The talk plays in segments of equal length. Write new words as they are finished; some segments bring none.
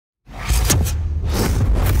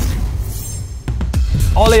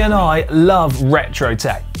Ollie and I love retro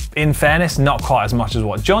tech. In fairness, not quite as much as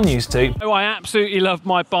what John used to. Oh, I absolutely love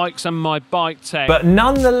my bikes and my bike tech. But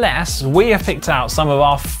nonetheless, we have picked out some of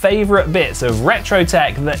our favourite bits of retro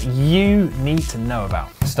tech that you need to know about.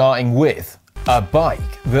 Starting with a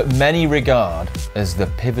bike that many regard as the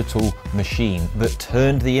pivotal machine that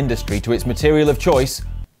turned the industry to its material of choice,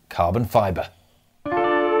 carbon fibre.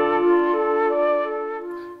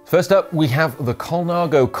 First up, we have the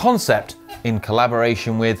Colnago concept in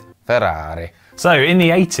collaboration with Ferrari. So in the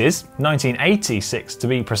 80s, 1986 to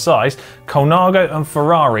be precise, Colnago and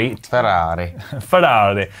Ferrari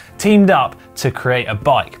teamed up to create a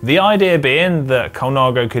bike. The idea being that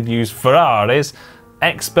Colnago could use Ferrari's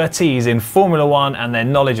expertise in Formula One and their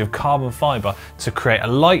knowledge of carbon fibre to create a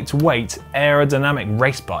lightweight aerodynamic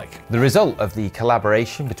race bike. The result of the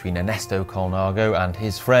collaboration between Ernesto Colnago and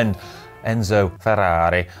his friend Enzo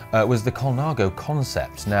Ferrari was the Colnago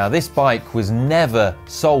concept. Now, this bike was never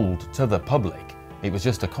sold to the public. It was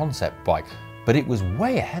just a concept bike, but it was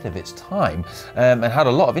way ahead of its time and had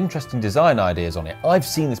a lot of interesting design ideas on it. I've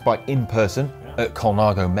seen this bike in person at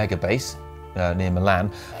Colnago Mega Base near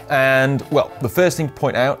Milan, and well, the first thing to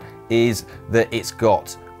point out is that it's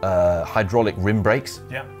got hydraulic rim brakes.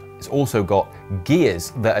 Yeah. It's also got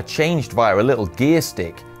gears that are changed via a little gear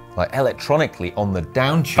stick, like electronically on the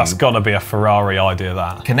down tube. That's got to be a Ferrari idea,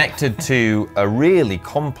 that. Connected to a really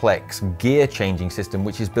complex gear changing system,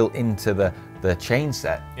 which is built into the chain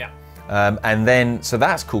set. Yeah. And then, so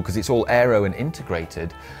that's cool because it's all aero and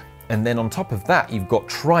integrated. And then on top of that, you've got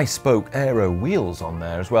tri-spoke aero wheels on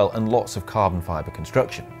there as well, and lots of carbon fibre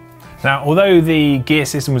construction. Now, although the gear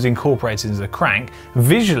system was incorporated into the crank,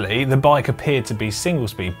 visually the bike appeared to be single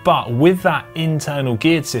speed, but with that internal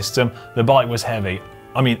geared system, the bike was heavy.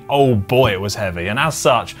 I mean, oh boy, it was heavy. And as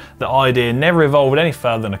such, the idea never evolved any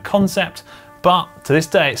further than a concept, but to this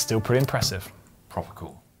day, it's still pretty impressive. Proper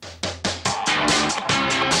cool.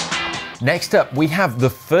 Next up, we have the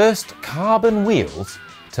first carbon wheels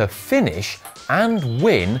to finish and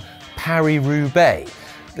win Paris-Roubaix.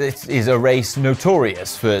 This is a race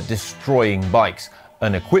notorious for destroying bikes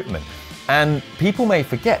and equipment. And people may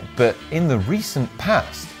forget, but in the recent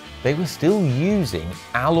past, they were still using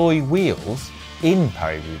alloy wheels in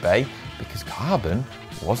Paris-Roubaix because carbon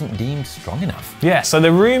wasn't deemed strong enough. Yeah, so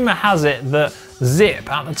the rumour has it that Zipp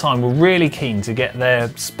at the time were really keen to get their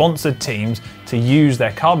sponsored teams to use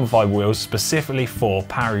their carbon fibre wheels specifically for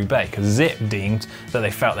Paris-Roubaix because Zipp deemed that they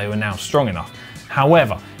felt they were now strong enough.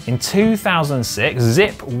 However, in 2006,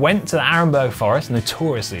 Zipp went to the Arenberg Forest,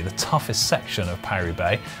 notoriously the toughest section of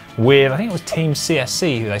Paris-Roubaix, with, I think it was Team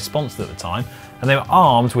CSC who they sponsored at the time, and they were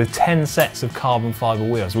armed with 10 sets of carbon fibre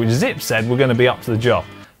wheels, which Zipp said were going to be up to the job.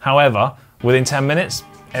 However, within 10 minutes,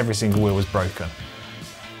 every single wheel was broken.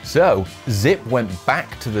 So Zipp went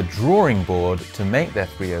back to the drawing board to make their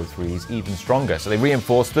 303s even stronger. So they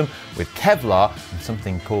reinforced them with Kevlar and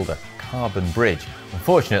something called a carbon bridge.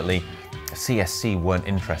 Unfortunately, CSC weren't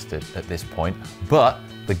interested at this point, but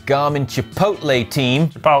the Garmin Chipotle team,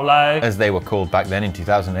 as they were called back then in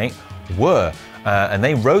 2008, were. And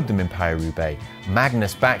they rode them in Paris-Roubaix.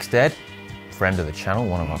 Magnus Backstead, friend of the channel,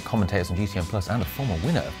 one of our commentators on GCN Plus and a former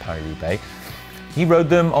winner of Paris-Roubaix, he rode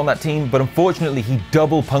them on that team, but unfortunately he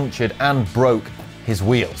double punctured and broke his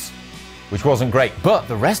wheels, which wasn't great. But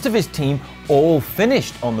the rest of his team all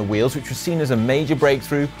finished on the wheels, which was seen as a major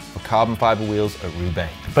breakthrough for carbon fibre wheels at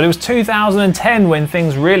Roubaix. But it was 2010 when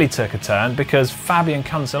things really took a turn because Fabian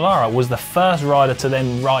Cancellara was the first rider to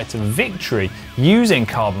then ride to victory using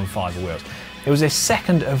carbon fibre wheels. It was his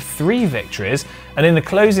second of 3 victories, and in the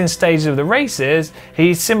closing stages of the races,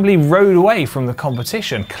 he simply rode away from the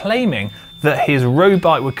competition, claiming that his road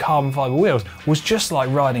bike with carbon fibre wheels was just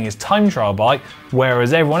like riding his time trial bike,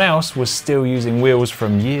 whereas everyone else was still using wheels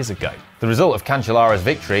from years ago. The result of Cancellara's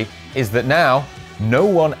victory is that now no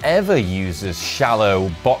one ever uses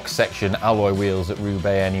shallow box section alloy wheels at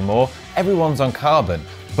Roubaix anymore. Everyone's on carbon,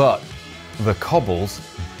 but the cobbles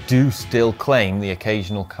do still claim the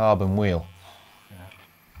occasional carbon wheel.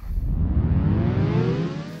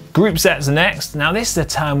 Group sets next. Now this is a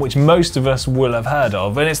term which most of us will have heard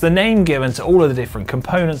of, and it's the name given to all of the different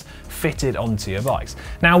components fitted onto your bikes.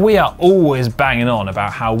 Now we are always banging on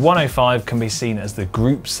about how 105 can be seen as the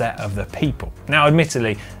group set of the people. Now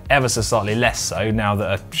admittedly, ever so slightly less so now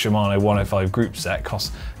that a Shimano 105 group set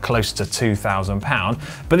costs close to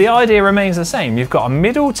 £2,000, but the idea remains the same. You've got a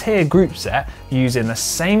middle tier group set using the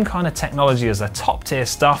same kind of technology as the top tier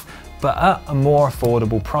stuff, but at a more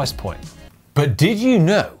affordable price point. But did you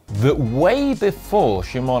know that way before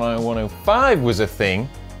Shimano 105 was a thing,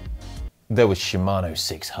 there was Shimano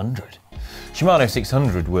 600? Shimano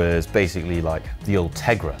 600 was basically like the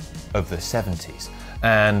Ultegra of the 70s.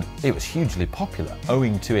 and it was hugely popular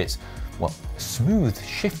owing to its, well, smooth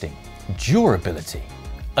shifting, durability,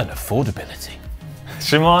 and affordability.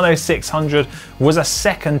 Shimano 600 was a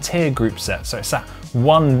second tier group set, so it's at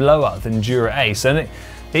one lower than Dura Ace, and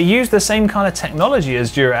it used the same kind of technology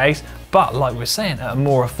as Dura Ace, but like we're saying, at a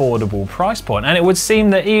more affordable price point. And it would seem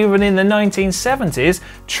that even in the 1970s,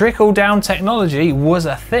 trickle-down technology was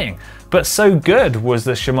a thing. But so good was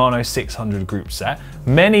the Shimano 600 group set,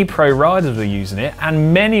 many pro riders were using it,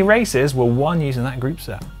 and many races were won using that group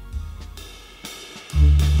set.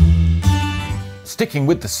 Sticking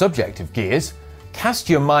with the subject of gears, cast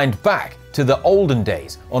your mind back to the olden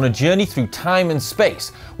days on a journey through time and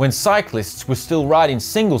space when cyclists were still riding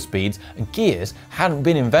single speeds and gears hadn't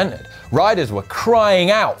been invented. Riders were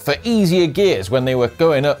crying out for easier gears when they were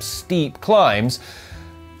going up steep climbs,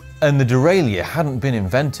 and the derailleur hadn't been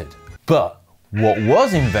invented. But what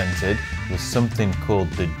was invented was something called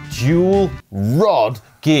the dual rod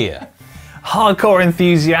gear. Hardcore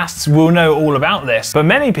enthusiasts will know all about this, but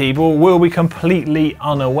many people will be completely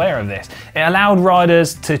unaware of this. It allowed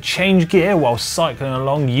riders to change gear while cycling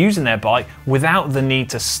along using their bike without the need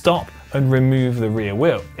to stop and remove the rear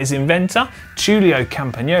wheel. Its inventor, Tullio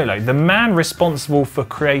Campagnolo, the man responsible for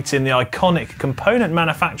creating the iconic component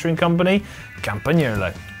manufacturing company,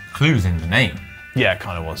 Campagnolo. Clues in the name. Yeah, it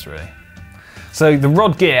kind of was really. So the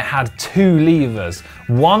rod gear had two levers,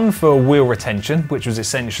 one for wheel retention, which was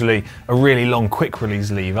essentially a really long quick release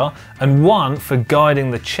lever, and one for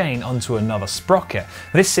guiding the chain onto another sprocket.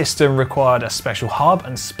 This system required a special hub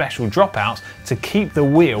and special dropouts to keep the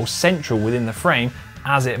wheel central within the frame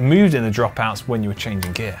as it moved in the dropouts when you were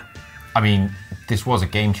changing gear. I mean, this was a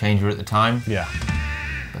game changer at the time. Yeah.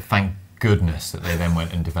 But thank goodness that they then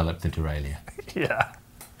went and developed the derailleur. Yeah.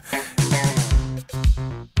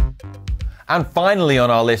 And finally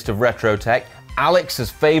on our list of retro tech,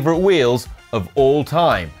 Alex's favourite wheels of all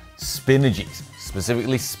time, Spinergies,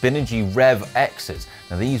 specifically Spinergy Rev X's.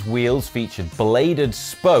 Now these wheels featured bladed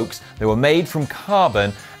spokes, they were made from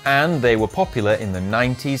carbon, and they were popular in the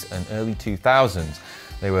 90s and early 2000s.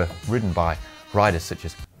 They were ridden by riders such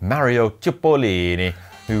as Mario Cipollini,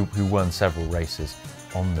 who won several races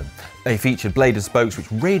on them. They featured bladed spokes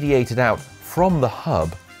which radiated out from the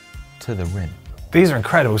hub to the rim. These are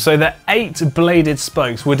incredible. So the 8 bladed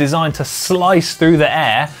spokes were designed to slice through the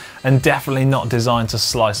air and definitely not designed to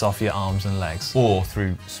slice off your arms and legs. Or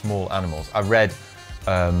through small animals. I read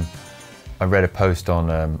a post on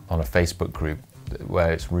a Facebook group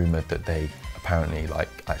where it's rumoured that they apparently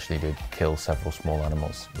actually did kill several small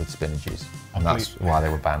animals with Spinergies, and that's why they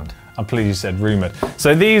were banned. I'm pleased you said rumoured.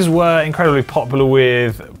 So these were incredibly popular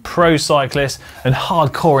with pro cyclists and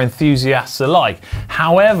hardcore enthusiasts alike.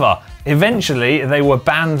 However, eventually they were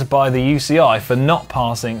banned by the UCI for not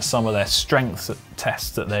passing some of their strength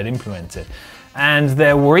tests that they'd implemented. And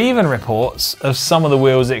there were even reports of some of the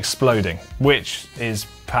wheels exploding, which is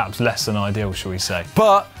perhaps less than ideal, shall we say.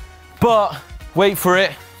 But, wait for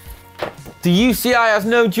it. The UCI has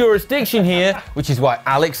no jurisdiction here, which is why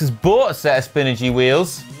Alex has bought a set of Spinergy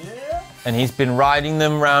wheels. Yeah. And he's been riding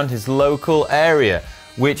them around his local area,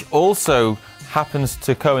 which also happens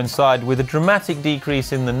to coincide with a dramatic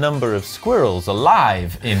decrease in the number of squirrels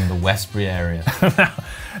alive in the Westbury area.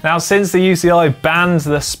 Now, since the UCI banned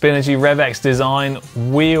the Spinergy Rev X design,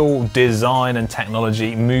 wheel design and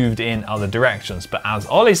technology moved in other directions. But as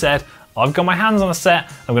Ollie said, I've got my hands on a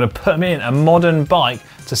set, I'm going to put them in a modern bike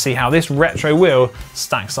to see how this retro wheel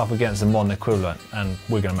stacks up against the modern equivalent, and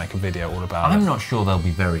we're going to make a video all about it. I'm not sure they'll be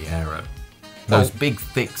very aero. Those big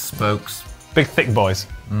thick spokes. Big thick boys.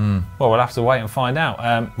 Well, we'll have to wait and find out.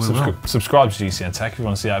 Subscribe to GCNTech if you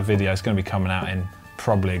want to see that video. It's going to be coming out in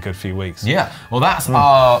probably a good few weeks. Yeah, well that's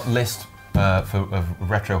our list of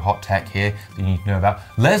retro hot tech here that you need to know about.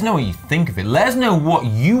 Let us know what you think of it. Let us know what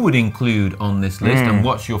you would include on this list and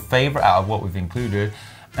what's your favourite out of what we've included.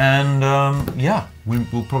 And yeah,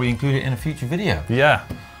 we'll probably include it in a future video. Yeah.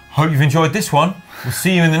 Hope you've enjoyed this one. We'll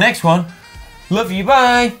see you in the next one. Love you,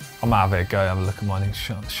 bye. I'm out of it. Go have a look at my new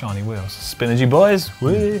shiny wheels. Spinergy boys.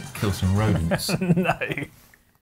 Kill some rodents. No.